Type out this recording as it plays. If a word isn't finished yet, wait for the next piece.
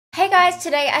Hey guys,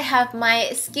 today I have my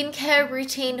skincare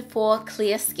routine for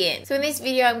clear skin. So in this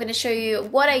video I'm going to show you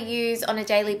what I use on a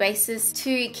daily basis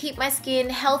to keep my skin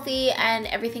healthy and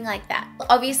everything like that.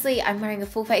 Obviously I'm wearing a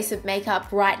full face of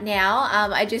makeup right now.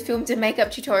 I just filmed a makeup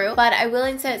tutorial, but I will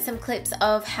insert some clips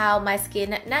of how my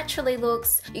skin naturally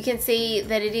looks. You can see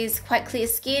that it is quite clear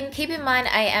skin. Keep in mind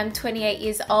I am 28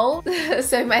 years old,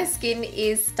 so my skin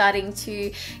is starting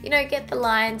to, get the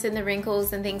lines and the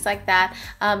wrinkles and things like that.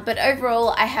 But overall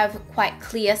I have quite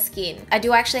clear skin. I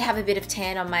do actually have a bit of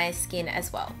tan on my skin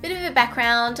as well. Bit of a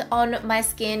background on my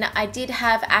skin. I did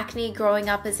have acne growing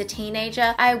up as a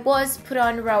teenager. I was put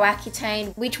on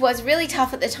Roaccutane, which was really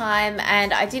tough at the time,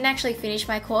 and I didn't actually finish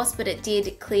my course, but it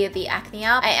did clear the acne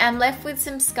up. I am left with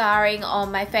some scarring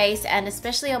on my face and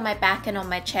especially on my back and on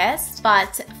my chest,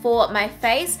 but for my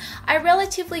face, I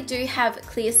relatively do have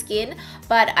clear skin,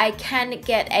 but I can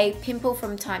get a pimple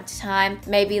from time to time,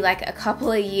 maybe like a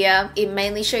couple a year. It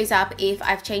mainly shows up if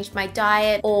I've changed my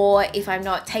diet or if I'm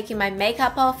not taking my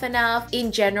makeup off enough.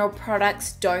 In general,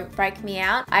 products don't break me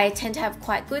out. I tend to have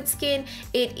quite good skin.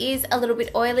 It is a little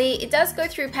bit oily. It does go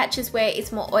through patches where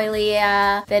it's more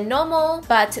oilier than normal,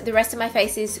 but the rest of my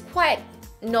face is quite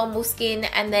normal skin,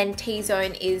 and then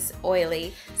T-zone is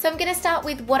oily. So I'm gonna start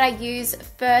with what I use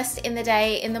first in the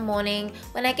day in the morning.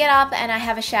 When I get up and I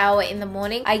have a shower in the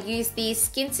morning, I use the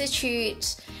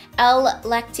Skinstitut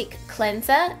L-Lactic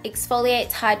cleanser.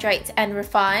 Exfoliates, hydrates and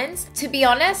refines. To be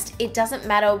honest, it doesn't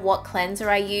matter what cleanser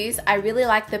I use. I really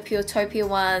like the Puretopia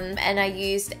one, and I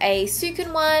used a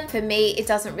Sukin one. For me, it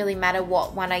doesn't really matter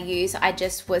what one I use. I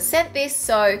just was sent this,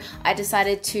 so I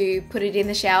decided to put it in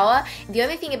the shower. The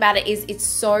only thing about it is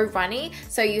it's so runny,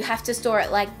 so you have to store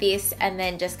it like this and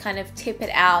then just kind of tip it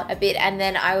out a bit, and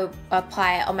then I will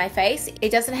apply it on my face.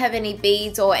 It doesn't have any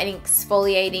beads or any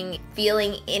exfoliating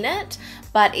feeling in it,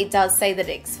 but it does say that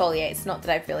it exfoliates, not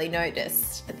that I've really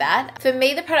noticed that. For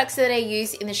me, the products that I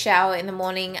use in the shower in the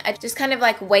morning, I just kind of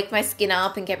like wake my skin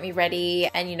up and get me ready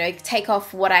and, take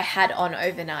off what I had on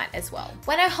overnight as well.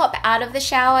 When I hop out of the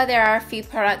shower, there are a few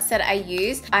products that I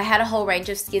use. I had a whole range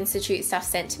of Skinstitut stuff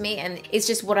sent to me, and it's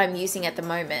just what I'm using at the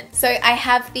moment. So I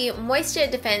have the Moisture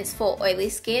Defense for oily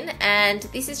skin, and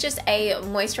this is just a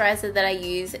moisturizer that I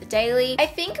use daily. I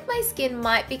think my skin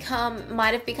might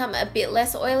have become a bit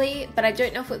less oily, but I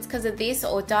don't know if it's because of this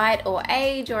or diet or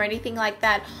age or anything like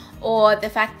that, or the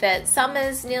fact that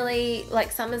summer's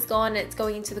gone, it's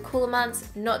going into the cooler months.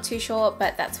 Not too sure,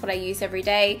 but that's what I use every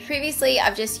day. Previously,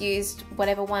 I've just used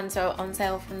whatever ones are on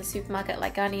sale from the supermarket,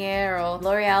 like Garnier or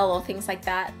L'Oreal or things like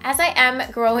that. As I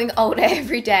am growing older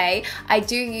every day, I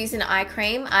do use an eye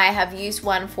cream. I have used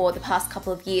one for the past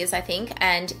couple of years, I think,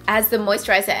 and as the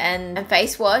moisturizer and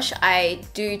face wash, I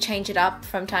do change it up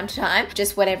from time to time,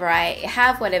 just whatever I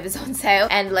have, whatever's on sale.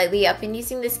 And lately, I've been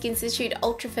using the Skinstitut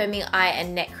Ultra Firming Eye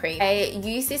and Neck Cream. I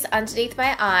use this underneath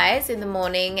my eyes in the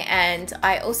morning, and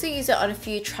I also use it on a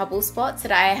few trouble spots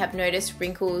that I have noticed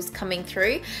wrinkles coming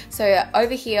through. So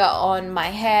over here on my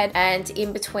head and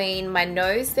in between my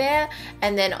nose there,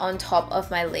 and then on top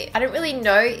of my lip. I don't really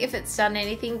know if it's done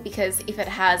anything, because if it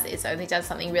has, it's only done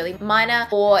something really minor,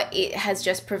 or it has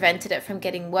just prevented it from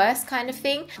getting worse kind of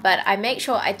thing. But I make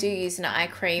sure I do use an eye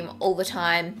cream all the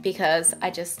time, because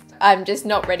I'm just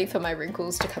not ready for my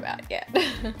wrinkles to come out yet.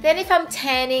 Then if I'm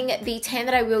tanning, the tan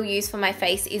that I will use for my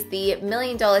face is the $1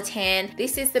 Million Tan.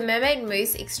 This is the Mermaid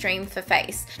Mousse Extreme for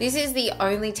face. This is the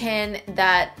only tan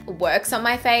that works on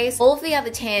my face. All of the other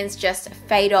tans just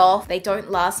fade off. They don't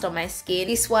last on my skin.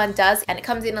 This one does, and it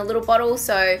comes in a little bottle,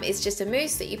 so it's just a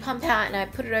mousse that you pump out, and I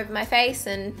put it over my face.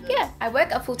 And yeah, I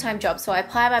work a full-time job, so I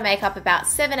apply my makeup about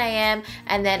 7 a.m.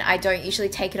 and then I don't usually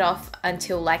take it off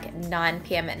until like 9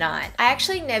 p.m. at night. I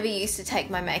actually never used to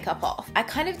take my makeup off. I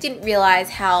kind of didn't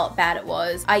realize how bad it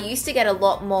was. I used to get a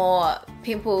lot more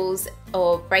pimples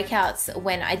or breakouts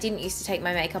when I didn't used to take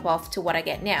my makeup off to what I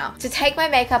get now. To take my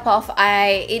makeup off,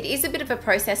 it is a bit of a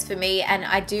process for me, and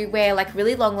I do wear like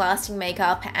really long lasting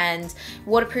makeup and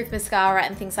waterproof mascara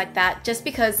and things like that, just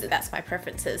because that's my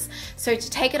preferences. So to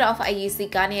take it off, I use the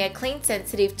Garnier Clean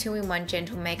Sensitive 2-in-1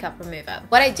 Gentle Makeup Remover.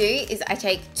 What I do is I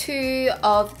take 2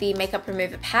 of the makeup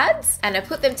remover pads and I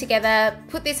put them together,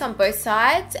 put this on both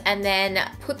sides, and then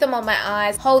put them on my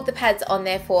eyes, hold the pads on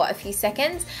there for a few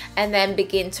seconds, and then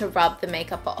begin to rub the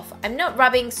makeup off. I'm not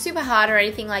rubbing super hard or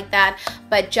anything like that,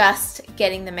 but just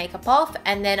getting the makeup off,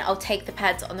 and then I'll take the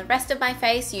pads on the rest of my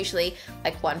face, usually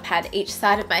like 1 pad each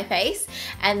side of my face,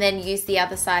 and then use the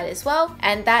other side as well,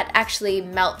 and that actually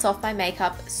melts off my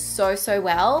makeup so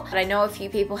well. But I know a few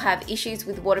people have issues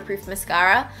with waterproof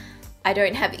mascara. I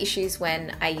don't have issues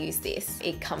when I use this.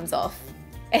 It comes off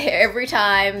every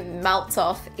time, melts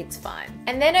off, it's fine.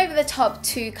 And then over the top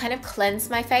to kind of cleanse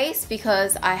my face,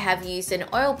 because I have used an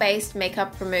oil-based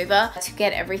makeup remover to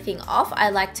get everything off, I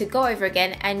like to go over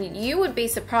again, and you would be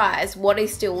surprised what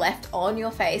is still left on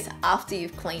your face after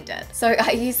you've cleaned it. So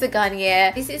I use the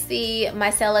Garnier. This is the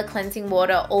Micellar cleansing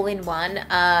water all-in-one.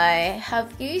 I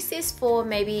have used this for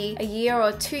maybe a year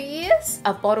or 2 years.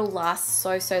 A bottle lasts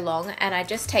so long, and I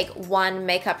just take one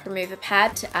makeup remover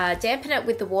pad, dampen it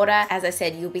with the water. As I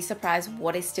said, you'll be surprised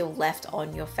what is still left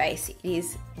on your face. It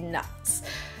is nuts.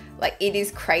 Like, it is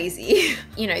crazy.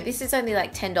 You know, this is only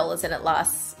like $10 and it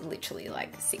lasts literally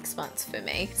like 6 months for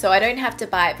me. So I don't have to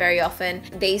buy it very often.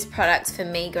 These products for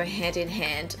me go hand in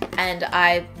hand, and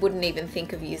I wouldn't even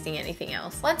think of using anything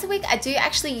else. Once a week, I do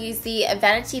actually use the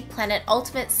Vanity Planet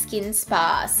Ultimate Skin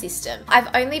Spa system. I've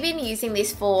only been using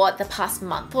this for the past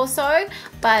month or so,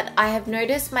 but I have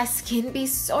noticed my skin be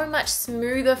so much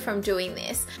smoother from doing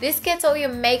this. This gets all your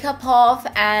makeup off,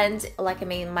 and like, I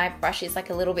mean, my brush is like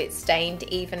a little bit stained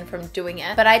even from doing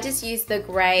it, but I just use the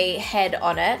gray head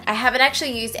on it. I haven't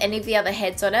actually used any of the other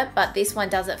heads on it, but this one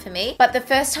does it for me. But the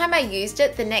first time I used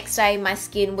it, the next day my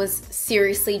skin was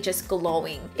seriously just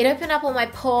glowing. It opened up all my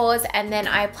pores, and then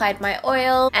I applied my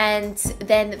oil, and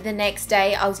then the next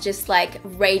day I was just like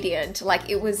radiant. Like,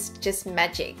 it was just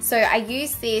magic. So I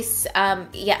use this,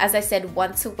 yeah, as I said,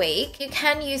 once a week. You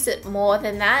can use it more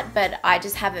than that, but I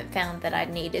just haven't found that I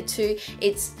needed to.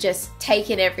 It's just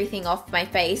taken everything off my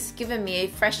face, given me a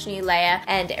fresh new layer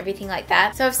and everything like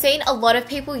that. So I've seen a lot of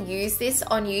people use this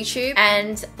on YouTube,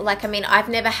 and like, I mean, I've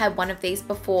never had one of these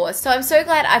before, so I'm so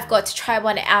glad I've got to try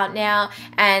one out now,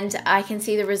 and I can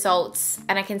see the results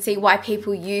and I can see why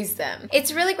people use them.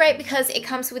 It's really great because it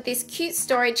comes with this cute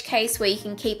storage case where you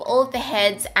can keep all of the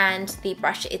heads and the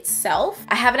brush itself.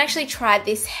 I haven't actually tried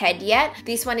this head yet.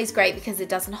 This one is great because it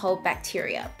doesn't hold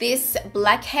bacteria. This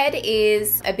black head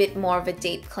is a bit more of a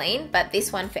deep clean, but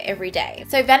this one for every day.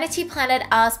 So Vanity Planet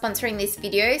are sponsoring this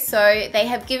video, so they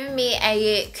have given me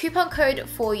a coupon code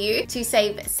for you to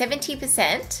save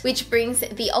 70%, which brings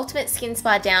the Ultimate Skin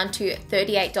Spa down to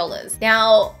 $38.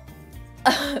 Now,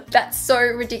 that's so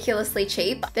ridiculously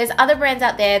cheap. There's other brands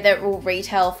out there that will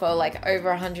retail for like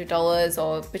over $100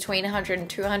 or between $100 and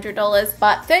 $200,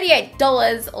 but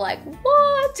 $38, like,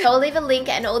 what? So I'll leave a link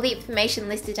and all the information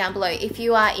listed down below if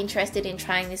you are interested in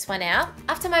trying this one out.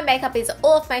 After my makeup is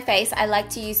all off my face, I like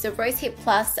to use the Rosehip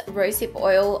Plus Rosehip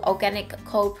Oil Organic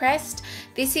Cold Pressed.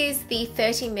 This is the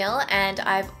 30ml, and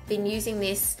I've been using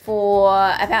this for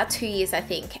about 2 years, I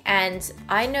think, and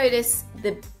I noticed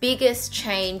the biggest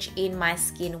change in my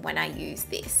skin when I use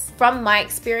this. From my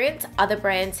experience, other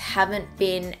brands haven't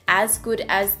been as good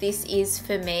as this is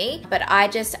for me, but I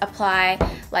just apply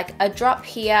like a drop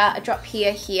here,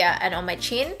 here, and on my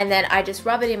chin, and then I just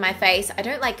rub it in my face. I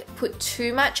don't like put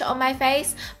too much on my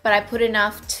face, but I put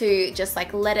enough to just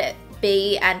like let it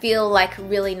be and feel like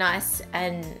really nice,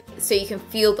 and so you can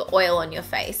feel the oil on your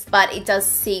face, but it does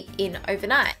seep in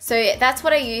overnight. So that's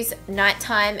what I use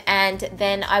nighttime, and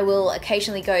then I will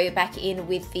occasionally go back in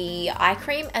with the eye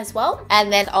cream as well,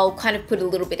 and then I'll kind of put a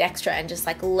little bit extra and just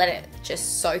like let it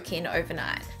just soak in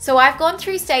overnight. So I've gone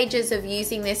through stages of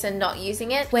using this and not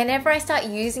using it. Whenever I start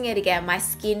using it again, my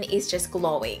skin is just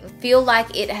glowing. Feel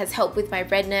like it has helped with my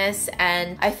redness,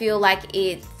 and I feel like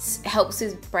it helps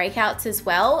with breakouts as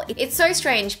well. It's so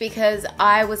strange because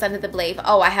I was under the belief,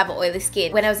 oh, I have oily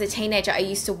skin. When I was a teenager, I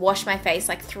used to wash my face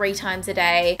like 3 times a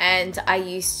day, and I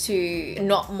used to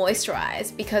not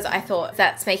moisturize because I thought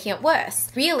that's making it worse.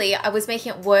 Really, I was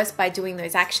making it worse by doing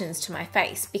those actions to my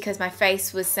face, because my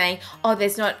face was saying, oh,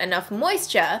 there's not enough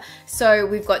moisture, so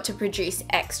we've got to produce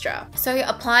extra. So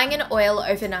applying an oil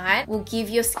overnight will give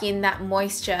your skin that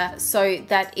moisture so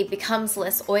that it becomes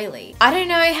less oily. I don't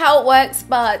know how it works,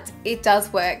 but it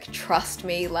does work, trust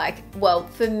me. Like, well,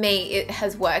 for me, it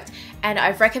has worked, and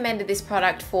I've recommended this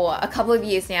product for a couple of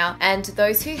years now, and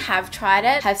those who have tried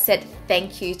it have said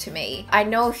thank you to me. I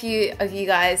know a few of you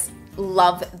guys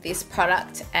love this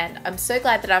product, and I'm so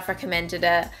glad that I've recommended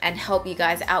it and help you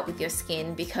guys out with your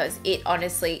skin, because it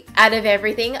honestly, out of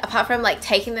everything, apart from like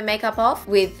taking the makeup off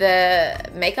with the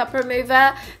makeup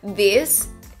remover, this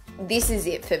is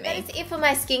it for me. That is it for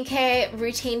my skincare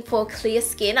routine for clear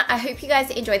skin. I hope you guys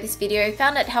enjoyed this video,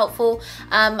 found it helpful.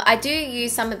 I do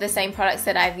use some of the same products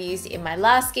that I've used in my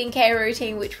last skincare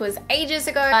routine, which was ages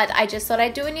ago, but I just thought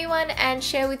I'd do a new one and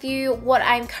share with you what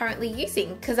I'm currently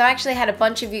using, because I actually had a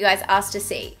bunch of you guys ask to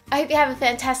see. I hope you have a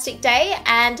fantastic day,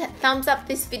 and thumbs up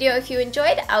this video if you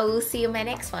enjoyed. I will see you in my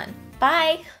next one.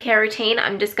 Bye. Care routine,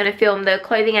 I'm just going to film the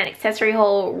clothing and accessory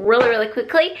haul really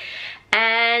quickly,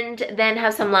 and then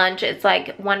have some lunch. It's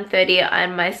like 1:30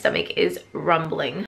 and my stomach is rumbling.